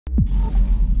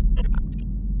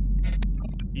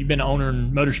You've been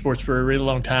owning motorsports for a really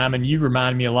long time, and you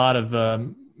remind me a lot of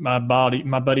my buddy,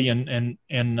 and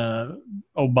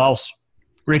old boss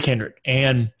Rick Hendrick.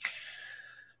 And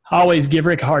I always give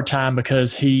Rick a hard time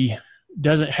because he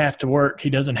doesn't have to work. He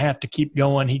doesn't have to keep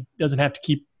going. He doesn't have to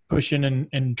keep pushing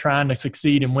and trying to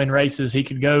succeed and win races. He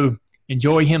could go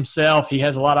enjoy himself. He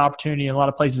has a lot of opportunity in a lot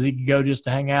of places he could go just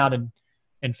to hang out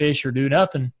and fish or do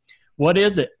nothing. What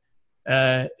is it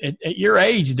at your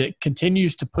age that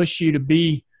continues to push you to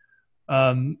be,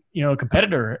 a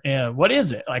competitor? What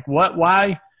is it? Like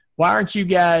why aren't you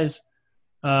guys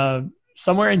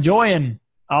somewhere enjoying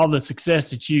all the success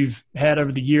that you've had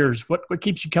over the years? What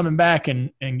keeps you coming back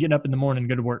and getting up in the morning and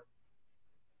go to work?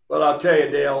 Well, I'll tell you,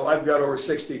 Dale, I've got over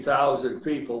 60,000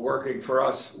 people working for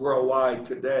us worldwide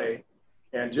today.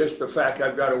 And just the fact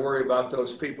I've got to worry about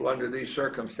those people under these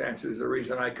circumstances is the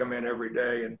reason I come in every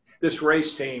day. And this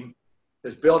race team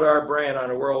has built our brand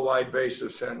on a worldwide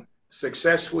basis. And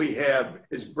success we have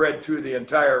is bred through the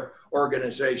entire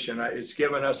organization. It's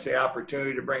given us the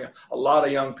opportunity to bring a lot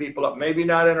of young people up, maybe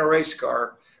not in a race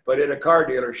car, but in a car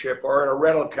dealership or in a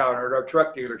rental counter at our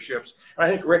truck dealerships. And I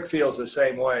think Rick feels the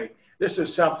same way. This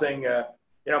is something,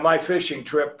 my fishing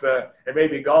trip and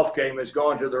maybe golf game is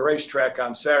going to the racetrack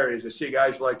on Saturdays to see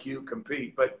guys like you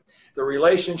compete. But the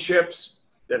relationships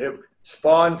that have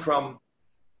spawned from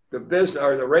the business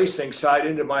or the racing side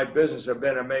into my business have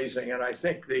been amazing. And I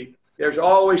think there's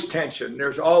always tension.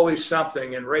 There's always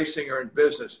something in racing or in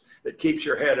business that keeps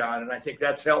your head on. And I think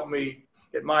that's helped me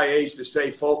at my age to stay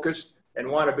focused and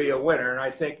want to be a winner. And I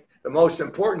think the most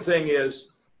important thing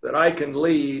is that I can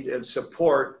lead and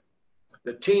support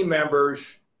the team members,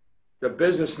 the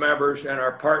business members, and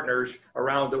our partners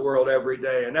around the world every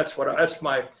day. And that's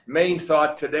my main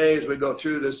thought today as we go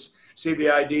through this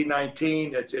CBID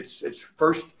 19. It's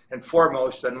first and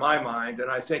foremost in my mind.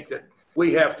 And I think that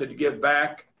we have to give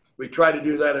back. We try to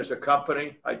do that as a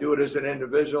company. I do it as an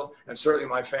individual, and certainly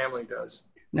my family does.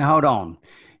 Now, hold on.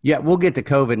 Yeah, we'll get to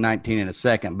COVID-19 in a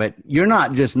second, but you're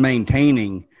not just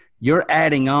maintaining, you're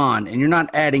adding on, and you're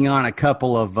not adding on a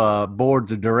couple of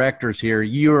boards of directors here.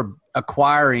 You're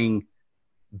acquiring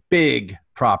big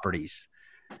properties.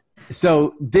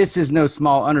 So this is no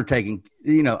small undertaking.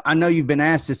 I know you've been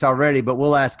asked this already, but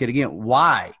we'll ask it again.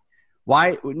 Why?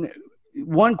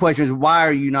 One question is, why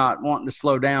are you not wanting to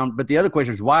slow down? But the other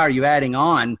question is, why are you adding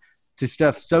on to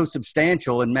stuff so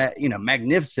substantial and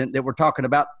magnificent that we're talking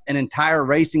about an entire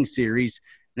racing series,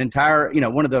 an entire,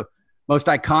 one of the most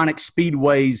iconic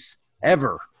speedways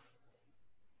ever?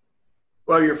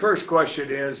 Well, your first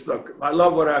question is, look, I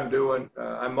love what I'm doing.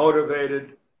 I'm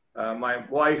motivated. My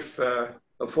wife of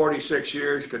 46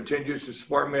 years continues to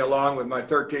support me along with my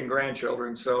 13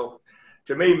 grandchildren. So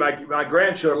to me, my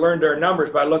grandchildren learned their numbers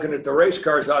by looking at the race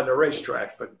cars on the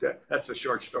racetrack, but that's a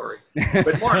short story.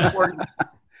 But more important,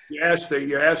 you asked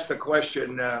the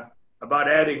question about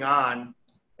adding on.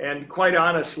 And quite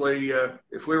honestly,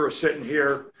 if we were sitting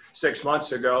here 6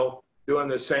 months ago doing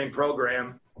the same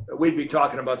program, we'd be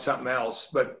talking about something else.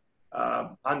 But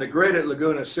on the grid at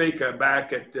Laguna Seca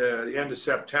back at the end of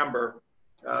September,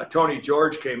 Tony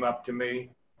George came up to me.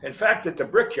 In fact, at the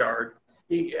Brickyard,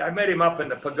 I met him up in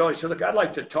the pagoda. He said, look, I'd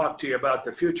like to talk to you about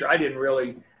the future. I didn't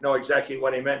really know exactly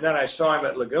what he meant. And then I saw him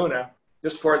at Laguna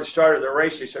just before the start of the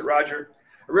race. He said, Roger,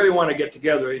 I really want to get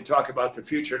together and talk about the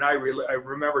future. And I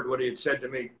remembered what he had said to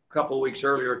me a couple of weeks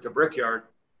earlier at the Brickyard.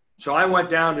 So I went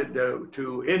down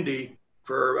to Indy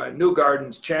for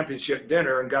Newgarden's championship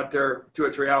dinner and got there 2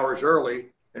 or 3 hours early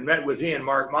and met with he and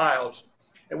Mark Miles.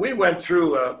 And we went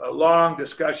through a long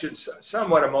discussion,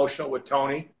 somewhat emotional with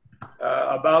Tony,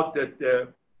 about that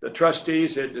the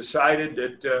trustees had decided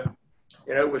that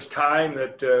it was time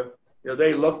that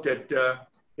they looked at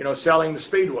selling the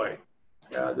Speedway.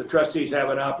 The trustees have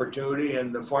an opportunity,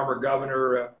 and the former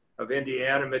governor of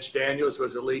Indiana, Mitch Daniels,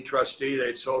 was the lead trustee.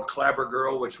 They'd sold Clabber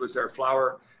Girl, which was their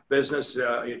flower business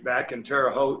back in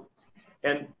Terre Haute.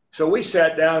 And so we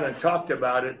sat down and talked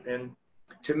about it. And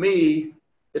to me,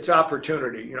 it's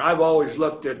opportunity. I've always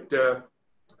looked at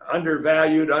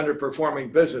undervalued,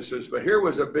 underperforming businesses, but here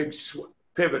was a big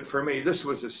pivot for me. This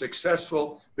was a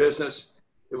successful business.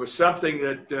 It was something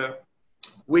that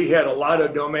we had a lot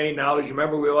of domain knowledge.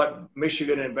 Remember, we let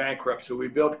Michigan in bankruptcy. We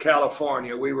built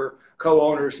California. We were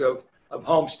co-owners of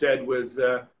Homestead with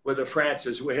the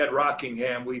Francis. We had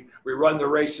Rockingham. We run the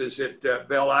races at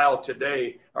Belle Isle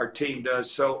today, our team does.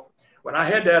 So when I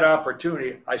had that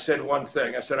opportunity, I said one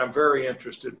thing. I said, I'm very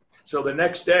interested. So the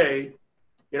next day,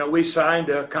 we signed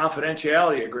a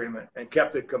confidentiality agreement and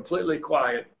kept it completely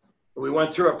quiet. We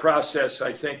went through a process,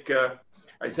 I think,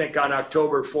 I think on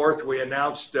October 4th, we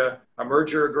announced a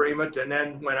merger agreement and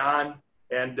then went on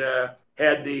and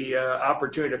had the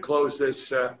opportunity to close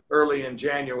this early in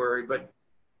January. But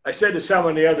I said to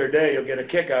someone the other day, you'll get a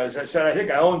kick out of this. I said, I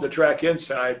think I owned the track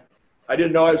inside. I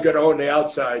didn't know I was going to own the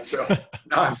outside. So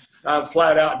now I'm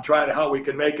flat out and trying how we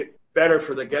can make it better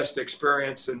for the guest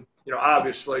experience. And,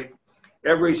 obviously,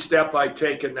 every step I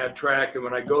take in that track and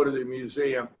when I go to the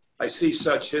museum, I see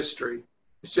such history.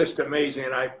 It's just amazing.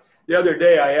 And the other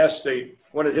day I asked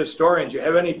one of the historians, you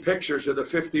have any pictures of the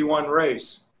 51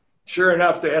 race? Sure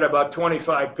enough, they had about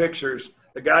 25 pictures.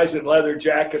 The guys in leather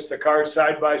jackets, the cars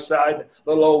side by side,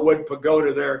 little old wood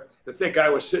pagoda there. To think I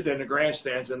was sitting in the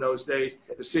grandstands in those days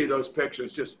to see those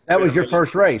pictures. That was your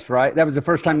first race, right? That was the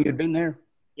first time you had been there?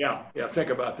 Yeah. Think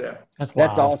about that.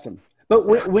 That's awesome. But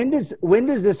when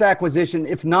does this acquisition,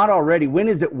 if not already, when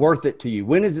is it worth it to you?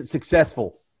 When is it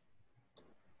successful?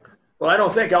 Well, I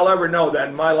don't think I'll ever know that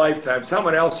in my lifetime.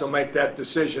 Someone else will make that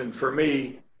decision for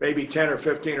me, maybe 10 or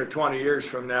 15 or 20 years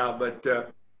from now.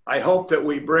 But I hope that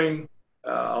we bring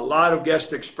a lot of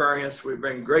guest experience. We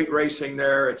bring great racing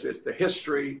there. It's the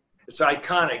history. It's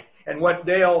iconic. And what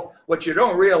you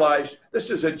don't realize, this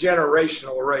is a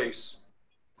generational race.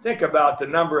 Think about the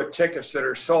number of tickets that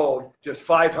are sold just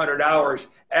 500 hours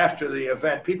after the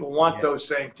event. People want those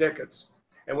same tickets.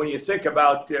 And when you think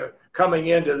about coming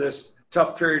into this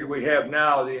tough period we have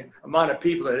now, the amount of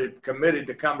people that had committed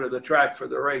to come to the track for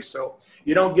the race. So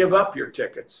you don't give up your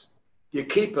tickets. You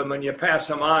keep them and you pass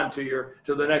them on to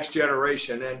the next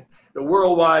generation. And the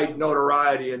worldwide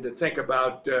notoriety, and to think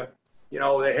about,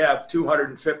 they have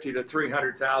 250 to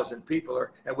 300,000 people,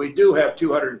 and we do have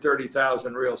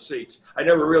 230,000 real seats. I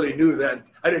never really knew that.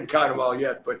 I didn't count them all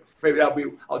yet, but maybe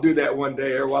I'll do that one day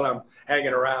here while I'm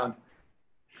hanging around.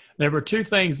 There were two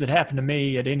things that happened to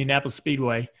me at Indianapolis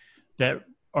Speedway that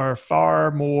are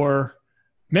far more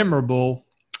memorable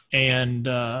and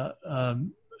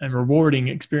rewarding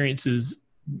experiences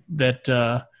that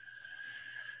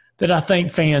I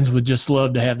think fans would just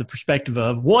love to have the perspective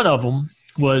of. One of them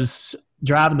was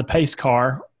driving the pace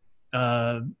car,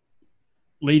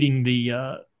 leading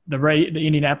the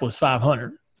Indianapolis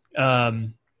 500.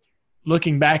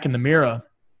 Looking back in the mirror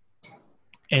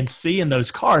and seeing those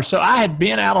cars. So I had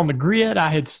been out on the grid. I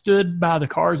had stood by the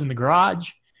cars in the garage.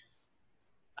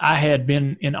 I had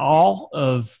been in awe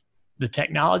of the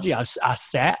technology. I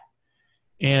sat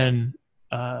in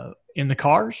the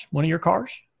cars, one of your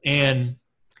cars, and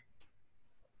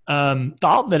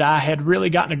thought that I had really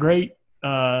gotten a great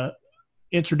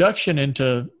introduction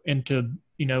into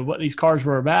what these cars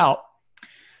were about.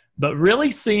 But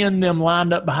really seeing them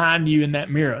lined up behind you in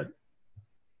that mirror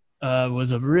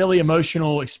was a really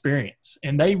emotional experience.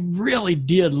 And they really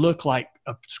did look like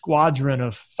a squadron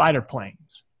of fighter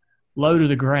planes, low to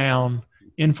the ground,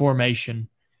 in formation.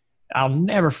 I'll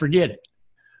never forget it.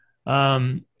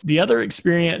 The other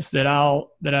experience that I'll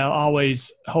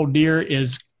always hold dear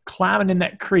is climbing in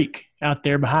that creek out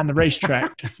there behind the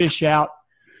racetrack to fish out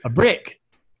a brick.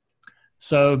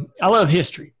 So I love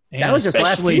history. And that was just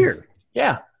last year.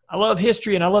 Yeah. I love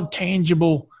history and I love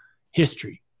tangible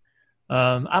history.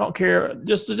 I don't care.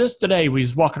 Just today, we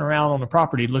was walking around on the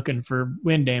property looking for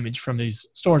wind damage from these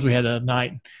storms we had the other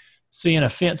night, seeing a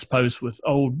fence post with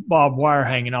old barbed wire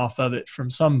hanging off of it from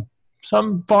some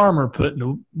farmer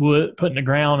putting the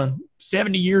ground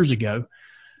 70 years ago.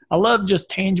 I love just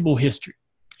tangible history.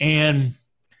 And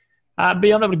I'd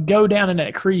be able to go down in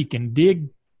that creek and dig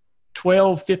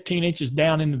 12, 15 inches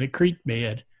down into the creek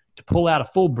bed to pull out a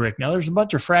full brick. Now, there's a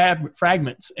bunch of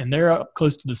fragments, and they're up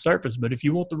close to the surface, but if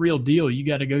you want the real deal, you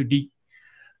got to go deep.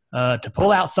 To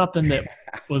pull out something that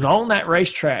was on that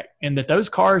racetrack and that those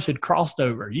cars had crossed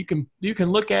over. You can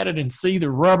look at it and see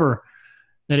the rubber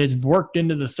that is worked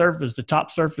into the surface, the top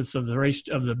surface of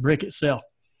the brick itself.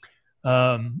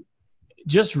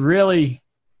 Just really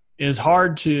it's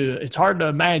hard to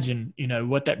imagine,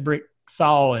 what that brick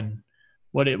saw and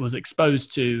what it was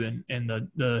exposed to and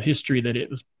the history that it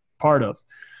was part of.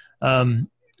 And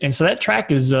so that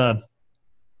track is, it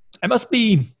must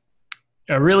be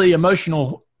a really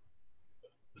emotional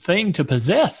thing to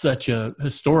possess such a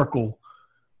historical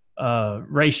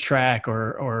racetrack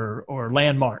or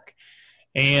landmark.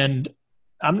 And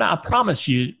I promise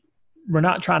you, we're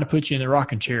not trying to put you in the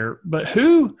rocking chair, but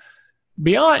who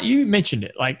beyond, you mentioned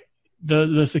it, like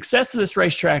the success of this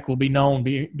racetrack will be known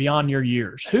beyond your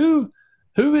years. Who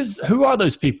are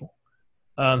those people?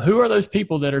 Who are those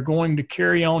people that are going to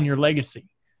carry on your legacy,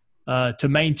 to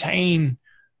maintain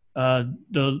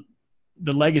the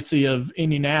legacy of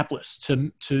Indianapolis,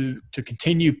 to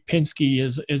continue Penske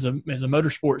as a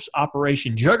motorsports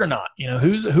operation juggernaut?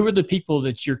 Who are the people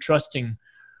that you're trusting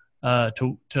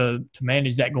to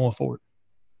manage that going forward.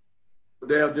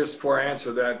 Dale, just before I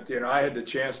answer that, I had the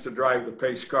chance to drive the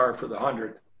pace car for the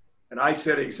 100th. And I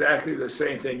said exactly the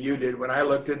same thing you did. When I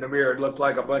looked in the mirror, it looked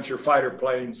like a bunch of fighter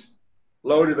planes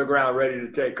low to the ground, ready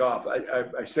to take off.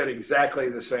 I said exactly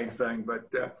the same thing. But,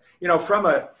 from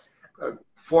a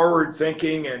forward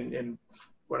thinking and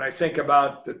when I think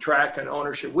about the track and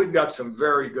ownership, we've got some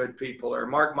very good people there.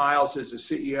 Mark Miles is the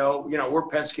CEO. We're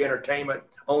Penske Entertainment,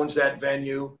 owns that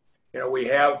venue. We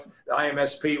have the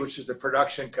IMSP, which is the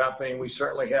production company, and we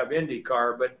certainly have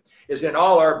IndyCar. But as in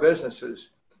all our businesses,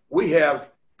 we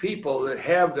have people that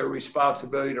have the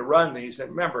responsibility to run these. And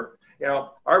remember,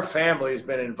 our family has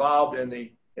been involved in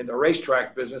the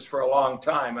racetrack business for a long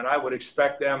time, and I would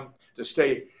expect them to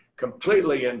stay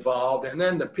completely involved. And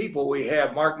then the people we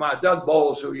have, Doug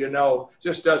Bowles, who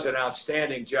just does an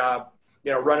outstanding job,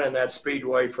 running that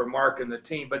speedway for Mark and the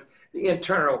team. But the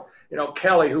internal,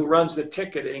 Kelly, who runs the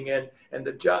ticketing, and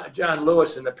the John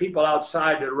Lewis and the people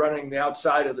outside that are running the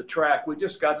outside of the track. We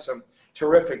just got some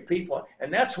terrific people.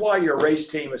 And that's why your race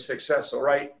team is successful,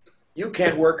 right? You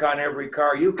can't work on every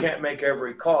car. You can't make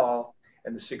every call.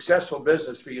 And the successful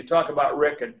business, but you talk about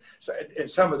Rick and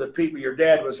some of the people, your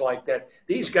dad was like that.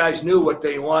 These guys knew what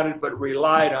they wanted, but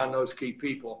relied on those key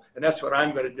people. And that's what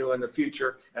I'm going to do in the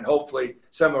future. And hopefully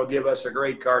someone will give us a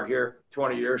great card here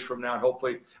 20 years from now. And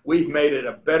hopefully we've made it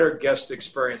a better guest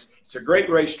experience. It's a great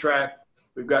racetrack.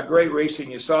 We've got great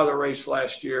racing. You saw the race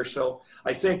last year. So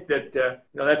I think that,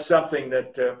 that's something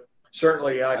that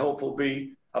certainly I hope will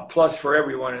be a plus for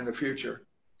everyone in the future.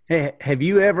 Hey, have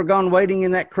you ever gone wading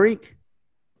in that creek?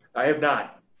 I have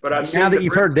not, but I've seen. Now that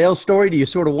you've heard Dale's story, do you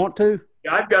sort of want to?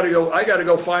 Yeah, I got to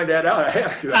go find that out. I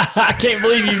have to. I can't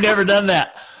believe you've never done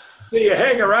that. See, you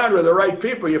hang around with the right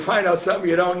people, you find out something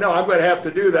you don't know. I'm going to have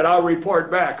to do that. I'll report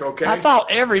back. Okay. I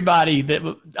thought everybody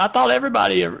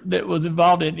that was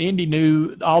involved in Indy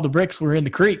knew all the bricks were in the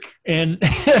creek, and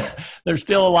there's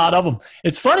still a lot of them.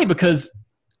 It's funny because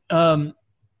I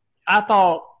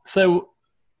thought so.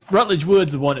 Rutledge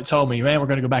Wood's the one that told me, man, we're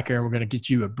going to go back there and we're going to get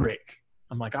you a brick.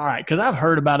 I'm like, all right, because I've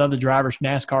heard about other drivers,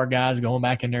 NASCAR guys, going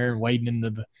back in there and wading into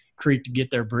the creek to get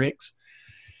their bricks.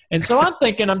 And so I'm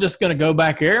thinking I'm just going to go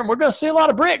back there and we're going to see a lot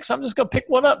of bricks. I'm just going to pick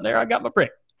one up there. I got my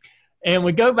brick. And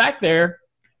we go back there,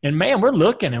 and, man, we're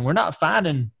looking and we're not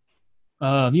finding,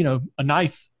 a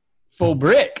nice full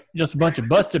brick, just a bunch of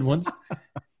busted ones.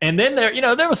 And then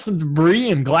there was some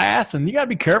debris and glass, and you got to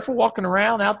be careful walking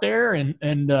around out there. And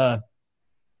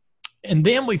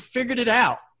then we figured it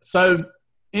out. So –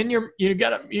 you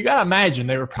gotta imagine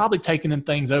they were probably taking them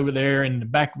things over there in the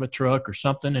back of a truck or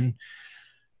something and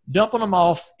dumping them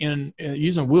off in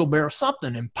using a wheelbarrow,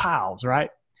 something in piles, right?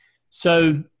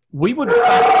 So we would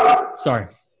sorry,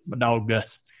 my dog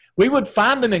Gus. We would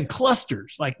find them in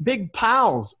clusters, like big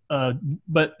piles,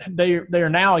 but they are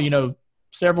now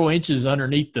several inches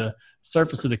underneath the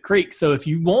surface of the creek. So if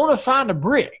you want to find a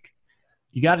brick,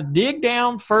 you got to dig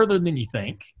down further than you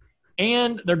think.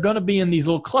 And they're going to be in these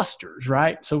little clusters,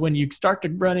 right? So when you start to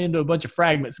run into a bunch of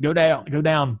fragments, go down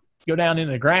into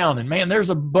the ground, and, man, there's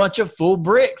a bunch of full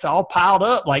bricks all piled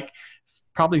up, like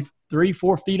probably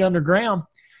 3-4 feet underground.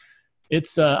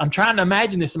 It's I'm trying to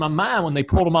imagine this in my mind when they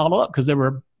pulled them all up, because there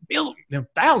were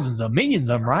thousands of millions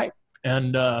of them, right?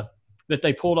 And that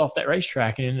they pulled off that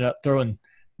racetrack and ended up throwing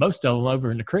most of them over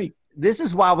in the creek. This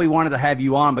is why we wanted to have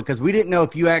you on, because we didn't know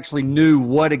if you actually knew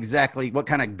what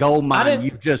kind of gold mine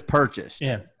you just purchased.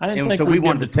 Yeah. So we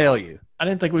wanted to tell you. I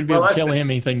didn't think we'd be able to tell him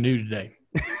anything new today.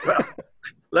 Well,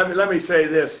 let me say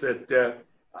this, that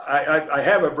I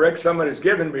have a brick. Someone has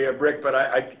given me a brick, but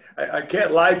I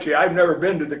can't lie to you. I've never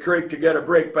been to the creek to get a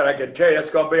brick, but I can tell you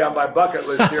it's going to be on my bucket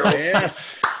list here.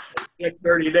 Yes. Next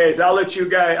 30 days. I'll let you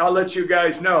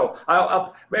guys know.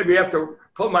 I'll maybe have to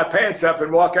pull my pants up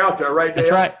and walk out there, right? That's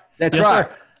right. That's right.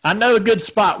 Sir. I know a good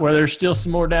spot where there's still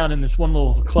some more down in this one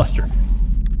little cluster.